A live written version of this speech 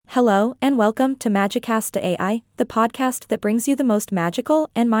Hello and welcome to Magicast AI, the podcast that brings you the most magical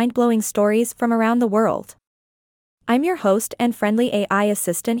and mind-blowing stories from around the world. I'm your host and friendly AI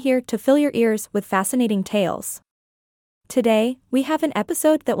assistant here to fill your ears with fascinating tales. Today, we have an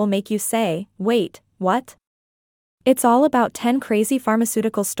episode that will make you say, "Wait, what?" It's all about 10 crazy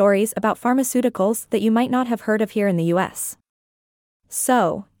pharmaceutical stories about pharmaceuticals that you might not have heard of here in the US.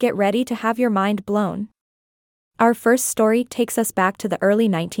 So, get ready to have your mind blown. Our first story takes us back to the early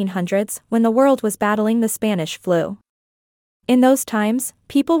 1900s when the world was battling the Spanish flu. In those times,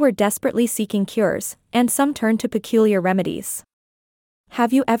 people were desperately seeking cures, and some turned to peculiar remedies.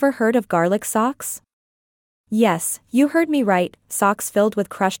 Have you ever heard of garlic socks? Yes, you heard me right, socks filled with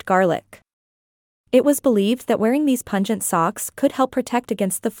crushed garlic. It was believed that wearing these pungent socks could help protect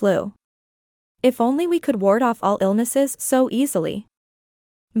against the flu. If only we could ward off all illnesses so easily.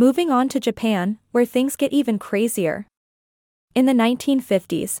 Moving on to Japan, where things get even crazier. In the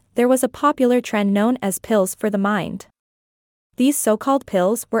 1950s, there was a popular trend known as pills for the mind. These so-called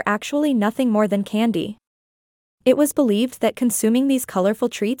pills were actually nothing more than candy. It was believed that consuming these colorful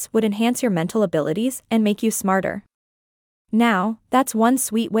treats would enhance your mental abilities and make you smarter. Now, that's one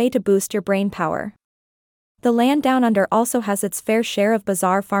sweet way to boost your brain power. The land down under also has its fair share of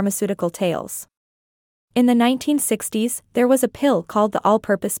bizarre pharmaceutical tales. In the 1960s, there was a pill called the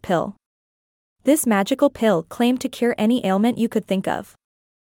all-purpose pill. This magical pill claimed to cure any ailment you could think of.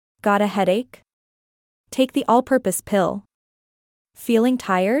 Got a headache? Take the all-purpose pill. Feeling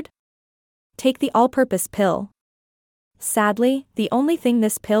tired? Take the all-purpose pill. Sadly, the only thing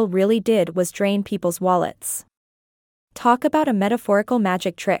this pill really did was drain people's wallets. Talk about a metaphorical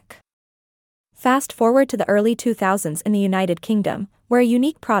magic trick. Fast forward to the early 2000s in the United Kingdom, where a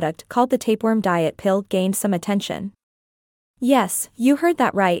unique product called the tapeworm diet pill gained some attention. Yes, you heard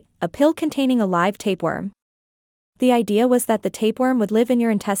that right, a pill containing a live tapeworm. The idea was that the tapeworm would live in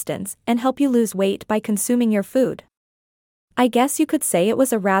your intestines and help you lose weight by consuming your food. I guess you could say it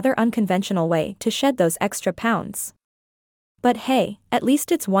was a rather unconventional way to shed those extra pounds. But hey, at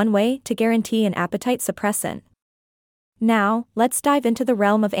least it's one way to guarantee an appetite suppressant. Now, let's dive into the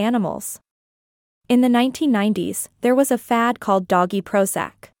realm of animals. In the 1990s, there was a fad called doggy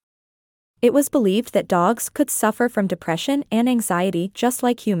Prozac. It was believed that dogs could suffer from depression and anxiety just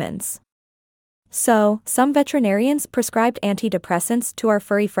like humans. So, some veterinarians prescribed antidepressants to our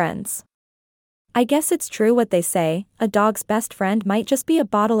furry friends. I guess it's true what they say, a dog's best friend might just be a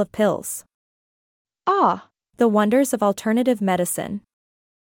bottle of pills. Ah, the wonders of alternative medicine.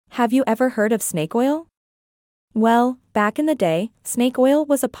 Have you ever heard of snake oil? Well, back in the day, snake oil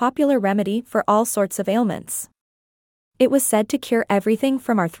was a popular remedy for all sorts of ailments. It was said to cure everything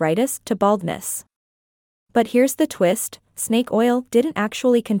from arthritis to baldness. But here's the twist, snake oil didn't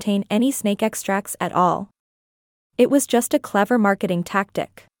actually contain any snake extracts at all. It was just a clever marketing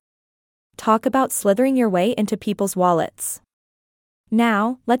tactic. Talk about slithering your way into people's wallets.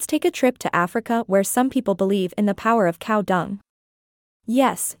 Now, let's take a trip to Africa where some people believe in the power of cow dung.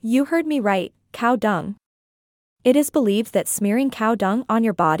 Yes, you heard me right, cow dung. It is believed that smearing cow dung on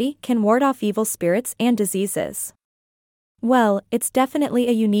your body can ward off evil spirits and diseases. Well, it's definitely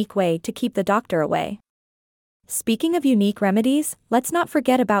a unique way to keep the doctor away. Speaking of unique remedies, let's not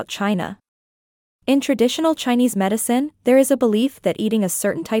forget about China. In traditional Chinese medicine, there is a belief that eating a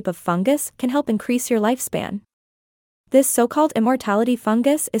certain type of fungus can help increase your lifespan. This so-called immortality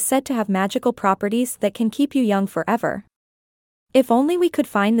fungus is said to have magical properties that can keep you young forever. If only we could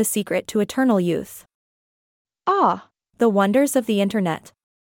find the secret to eternal youth. Ah, the wonders of the internet.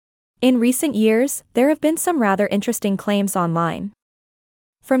 In recent years, there have been some rather interesting claims online.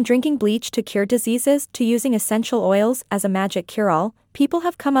 From drinking bleach to cure diseases to using essential oils as a magic cure-all, people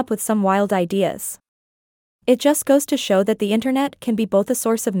have come up with some wild ideas. It just goes to show that the internet can be both a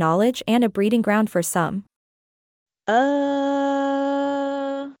source of knowledge and a breeding ground for some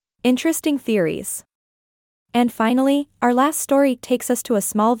interesting theories. And finally, our last story takes us to a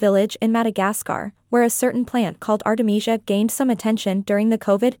small village in Madagascar, where a certain plant called Artemisia gained some attention during the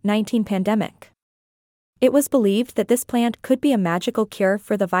COVID-19 pandemic. It was believed that this plant could be a magical cure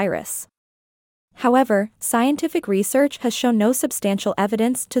for the virus. However, scientific research has shown no substantial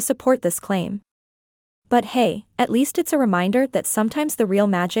evidence to support this claim. But hey, at least it's a reminder that sometimes the real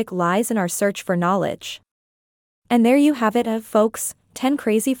magic lies in our search for knowledge. And there you have it, folks. 10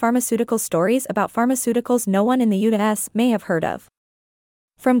 crazy pharmaceutical stories about pharmaceuticals no one in the US may have heard of.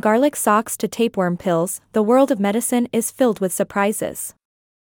 From garlic socks to tapeworm pills, the world of medicine is filled with surprises.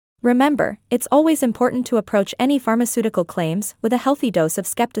 Remember, it's always important to approach any pharmaceutical claims with a healthy dose of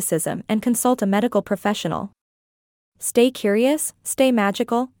skepticism and consult a medical professional. Stay curious, stay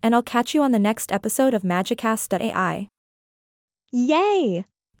magical, and I'll catch you on the next episode of Magicast.ai. Yay!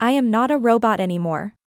 I am not a robot anymore.